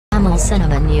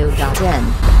originalcinemanew.in.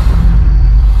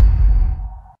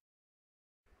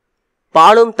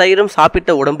 பாலும் தயிரும்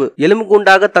சாப்பிட்ட உடம்பு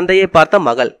எலும்புகுண்டாக தந்தையை பார்த்த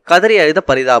மகள் கதறி அழுத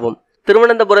பரிதாபம்.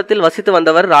 திருவனந்தபுரத்தில் வசித்து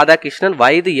வந்தவர் ராதாகிருஷ்ணன்.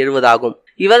 வயது 70 ஆகும்.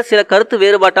 இவர் சில கருத்து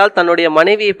வேறுபாட்டால் தன்னுடைய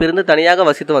மனைவியை பிரிந்து தனியாக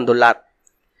வசித்து வந்துள்ளார்.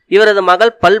 இவரது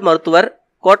மகள் பல் மருத்துவர்.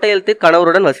 கோட்டையத்தில்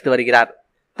கணவருடன் வசித்து வருகிறார்.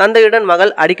 தந்தையுடன்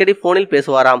மகள் அடிக்கடி போனில்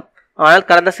பேசுவாராம். ஆனால்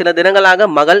கடந்த சில தினங்களாக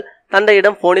மகள்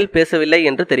தந்தையிடம் போனில் பேசவில்லை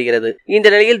என்று தெரிகிறது. இந்த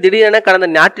நிலையில் திடீரென கடந்த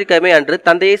ஞாயிற்றுக்கிழமை அன்று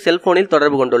தந்தையை செல்போனில்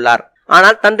தொடர்பு கொண்டுள்ளார்.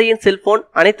 ஆனால் தந்தையின் செல்போன்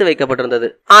அணைத்து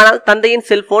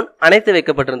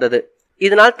வைக்கப்பட்டிருந்தது.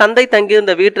 இதனால் தந்தை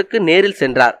தங்கியிருந்த வீட்டிற்கு நேரில்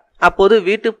சென்றார். அப்போது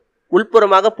வீட்டு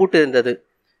உள்புறமாக பூட்டிருந்தது.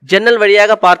 ஜன்னல்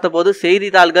வழியாக பார்த்தபோது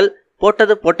செய்தித்தாள்கள்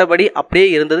போட்டபடி அப்படியே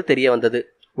இருந்தது தெரிய வந்தது.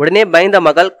 உடனே பயந்த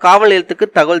மகள் காவல் நிலையத்துக்கு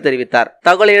தகவல் தெரிவித்தார்.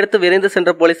 தகவலை எடுத்து விரைந்து சென்ற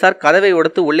போலீசார் கதவை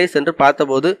உடைத்து உள்ளே சென்று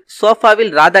பார்த்தபோது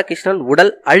சோஃபாவில் ராதாகிருஷ்ணன்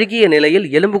உடல் அழுகிய நிலையில்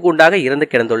எலும்புகுண்டாக இறந்து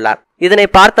கிடந்துள்ளார். இதனை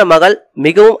பார்த்த மகள்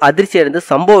மிகவும் அதிர்ச்சியடைந்து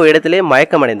சம்பவ இடத்திலே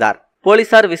மயக்கமடைந்தார்.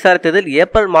 போலீசார் விசாரித்ததில்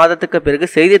ஏப்ரல் மாதத்துக்கு பிறகு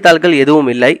செய்தித்தாள்கள் எதுவும்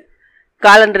இல்லை,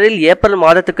 காலண்டரில் ஏப்ரல்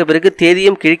மாதத்துக்கு பிறகு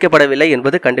தேதியும் கிழிக்கப்படவில்லை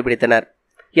என்பது கண்டுபிடித்தனர்.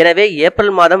 எனவே ஏப்ரல்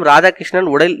மாதம் ராதாகிருஷ்ணன்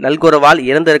உடல் நல்குறவால்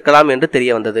இறந்திருக்கலாம் என்று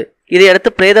தெரிய வந்தது. இதையடுத்து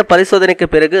பிரேத பரிசோதனைக்கு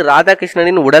பிறகு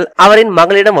ராதாகிருஷ்ணனின் உடல் அவரின்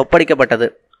மகளிடம் ஒப்படைக்கப்பட்டது.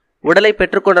 உடலை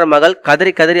பெற்றுக்கொண்ட மகள்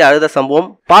கதறி கதறி அழுத சம்பவம்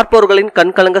பார்ப்பவர்களின்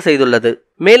கண்கலங்க செய்துள்ளது.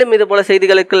 மேலும் இதுபோல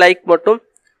செய்திகளுக்கு லைக் மற்றும்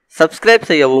சப்ஸ்கிரைப்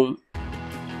செய்யவும்.